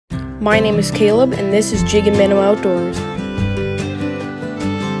My name is Caleb, and this is Jig and Minnow Outdoors.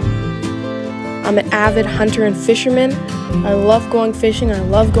 I'm an avid hunter and fisherman. I love going fishing, I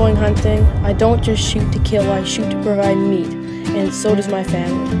love going hunting. I don't just shoot to kill, I shoot to provide meat, and so does my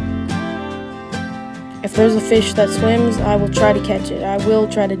family. If there's a fish that swims, I will try to catch it. I will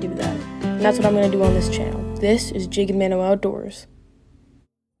try to do that. And that's what I'm going to do on this channel. This is Jig and Minnow Outdoors.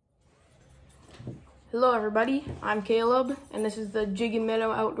 Hello everybody, I'm Caleb, and this is the Jig and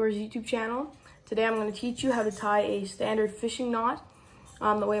Minnow Outdoors YouTube channel. Today I'm going to teach you how to tie a standard fishing knot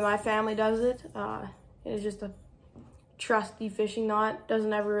the way my family does it. It is just a trusty fishing knot.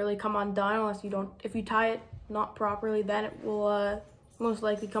 Doesn't ever really come undone unless if you tie it not properly, then it will most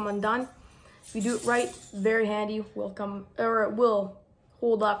likely come undone. If you do it right, very handy, it will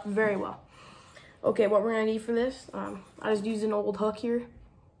hold up very well. Okay, what we're going to need for this, I just used an old hook here.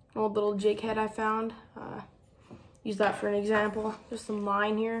 An old little jig head I found. Use that for an example. Just some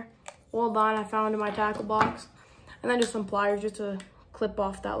line here. Old line I found in my tackle box. And then just some pliers just to clip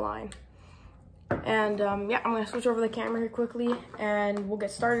off that line. And yeah, I'm going to switch over the camera here quickly and we'll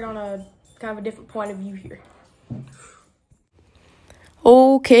get started on a kind of a different point of view here.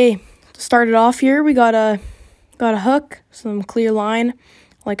 Okay, to start it off here, we got a hook, some clear line,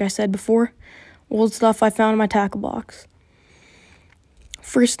 like I said before. Old stuff I found in my tackle box.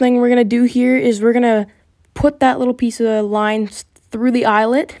 First thing we're going to do here is we're going to put that little piece of line through the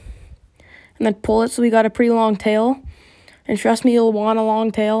eyelet and then pull it so we got a pretty long tail. And trust me, you'll want a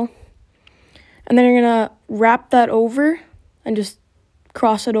long tail. And then you're going to wrap that over and just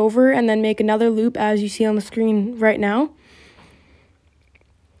cross it over and then make another loop as you see on the screen right now.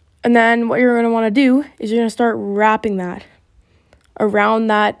 And then what you're going to want to do is you're going to start wrapping that around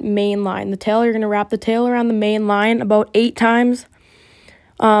that main line. The tail, you're going to wrap the tail around the main line about 8 times.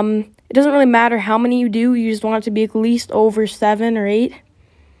 It doesn't really matter how many you do, you just want it to be at least over 7 or 8.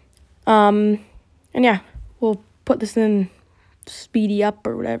 And yeah, we'll put this in speedy up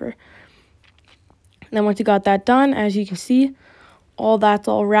or whatever. And then once you got that done, as you can see, that's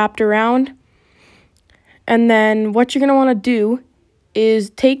all wrapped around. And then what you're going to want to do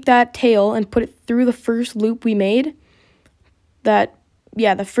is take that tail and put it through the first loop we made. The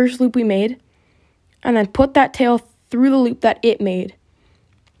first loop we made. And then put that tail through the loop that it made.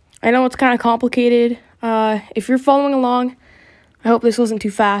 I know it's kind of complicated. If you're following along, I hope this wasn't too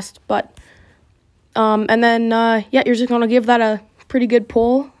fast. But, and then, yeah, you're just going to give that a pretty good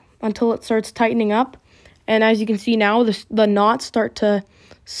pull until it starts tightening up. And as you can see now, the knots start to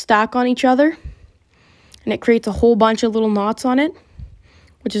stack on each other. And it creates a whole bunch of little knots on it,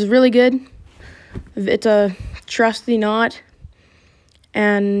 which is really good. It's a trusty knot.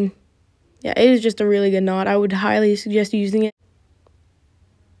 And, yeah, it is just a really good knot. I would highly suggest using it.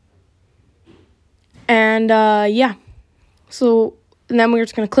 And, yeah, and then we're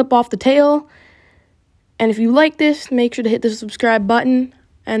just going to clip off the tail. And if you like this, make sure to hit the subscribe button.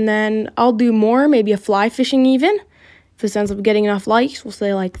 And then I'll do more, maybe a fly fishing even. If this ends up getting enough likes, we'll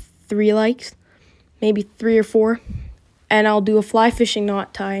say like 3 likes, maybe 3 or 4. And I'll do a fly fishing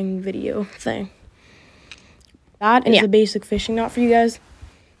knot tying video thing. That is a basic fishing knot for you guys.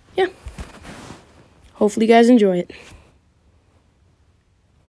 Yeah. Hopefully you guys enjoy it.